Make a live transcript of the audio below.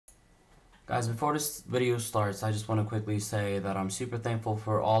Guys, before this video starts, I just want to quickly say that I'm super thankful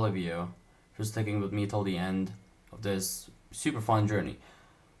for all of you for sticking with me till the end of this super fun journey.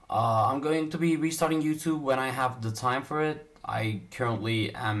 I'm going to be restarting YouTube when I have the time for it. I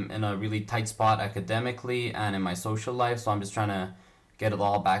currently am in a really tight spot academically and in my social life, so I'm just trying to get it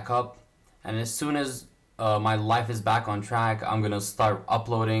all back up. And as soon as my life is back on track, I'm going to start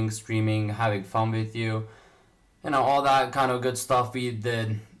uploading, streaming, having fun with you. You know, all that kind of good stuff we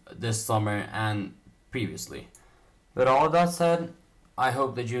did this summer and previously. But all that said, I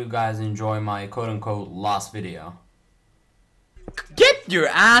hope that you guys enjoy my quote-unquote last video. Get your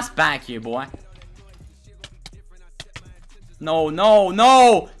ass back here, boy. No, no,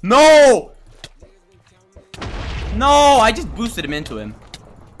 no, no! No, I just boosted him into him.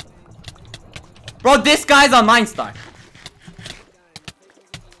 Bro, this guy's on 9-star.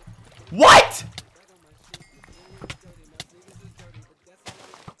 What?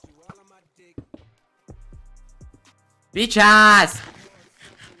 Bitch ass!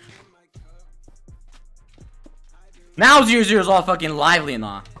 Now 0-0 is all fucking lively and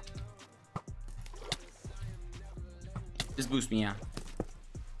all. Just boost me, yeah.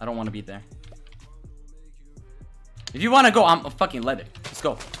 I don't want to be there. If you want to go, I'm a fucking leather. Let's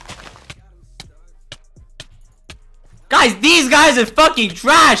go. Guys, these guys are fucking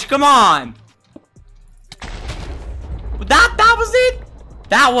trash. Come on. That was it?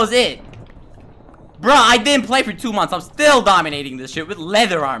 That was it. Bruh, I didn't play for 2 months. I'm still dominating this shit with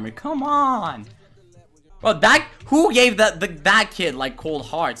leather armor. Come on. Bro, who gave that kid like cold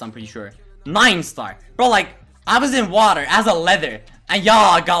hearts? I'm pretty sure 9-star. Bro, like I was in water as a leather, and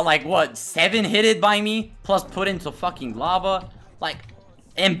y'all got like what 7 hitted by me, plus put into fucking lava. Like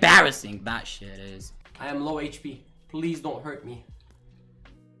embarrassing that shit is. I am low HP. Please don't hurt me.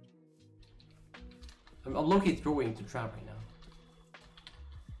 I'm low-key throwing to trap right now.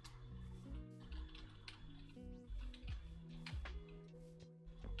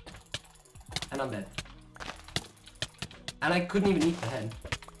 And I'm dead. And I couldn't even eat the head.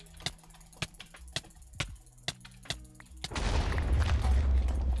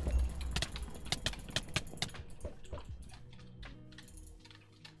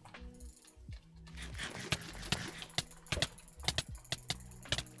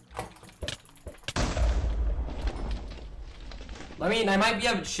 I mean, I might be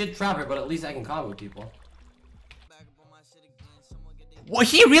a shit trapper, but at least I can combo people. Well,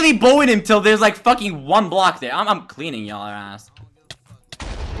 he really bowed him till there's like fucking 1 block there. I'm cleaning y'all ass.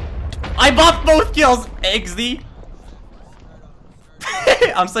 I bought both kills, XD.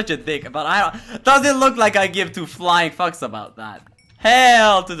 I'm such a dick, but I don't. Doesn't look like I give 2 flying fucks about that.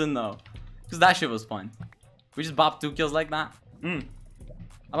 Hell to the no. Because that shit was fun. We just bopped 2 kills like that. I'm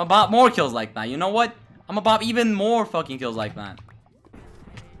gonna bop more kills like that. You know what? I'm gonna bop even more fucking kills like that.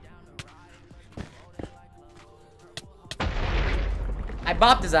 I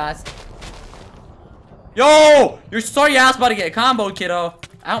bopped his ass. Yo! You're sorry ass about to get a combo, kiddo.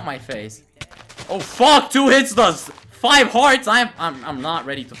 Out my face. Oh fuck! 2 hits does 5 hearts. I'm not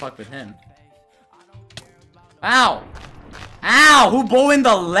ready to fuck with him. Ow! Ow! Who bowing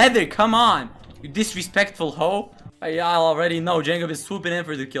the leather? Come on! You disrespectful hoe. Y'all already know Jenga is swooping in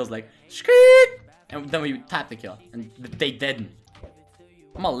for the kills like skit! And then we tap the kill. And they deaden.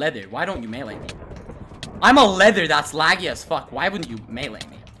 I'm a leather. Why don't you melee me? I'm a leather that's laggy as fuck. Why wouldn't you melee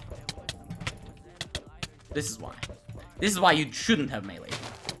me? This is why. This is why you shouldn't have melee.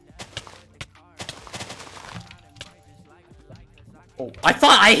 Oh, I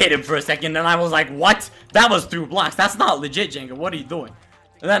thought I hit him for a second and I was like, what? That was through blocks. That's not legit, Jenga. What are you doing?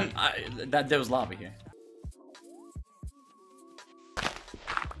 And then there was lava here.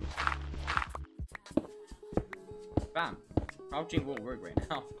 Bam. Crouching won't work right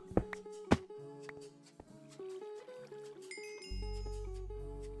now.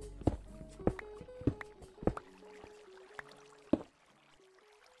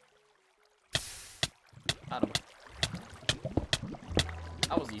 Got him.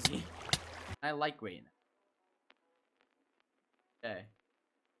 That was easy. I like green. Okay.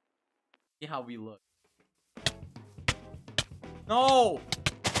 See how we look. No!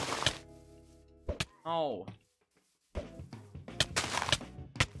 No.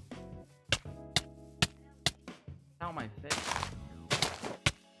 Out my face.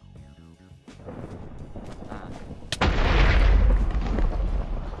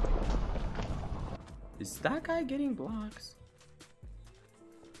 Is that guy getting blocks?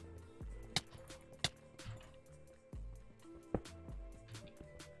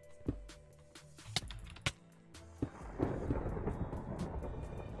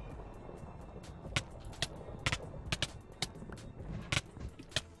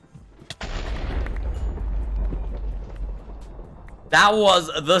 That was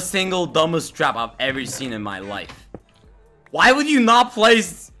the single dumbest trap I've ever seen in my life. Why would you not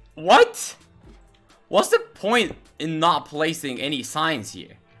place... What? What's the point in not placing any signs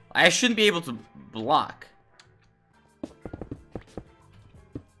here? I shouldn't be able to block.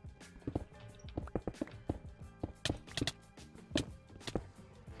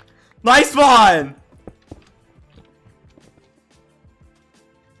 Nice one!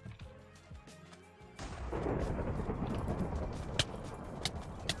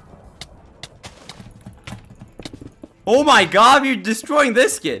 Oh my god, you're destroying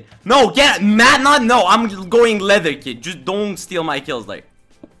this kid. No, get Matt, not no. I'm going leather, kid. Just don't steal my kills, like.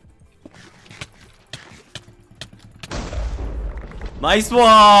 Nice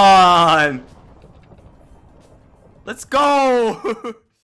one. Let's go.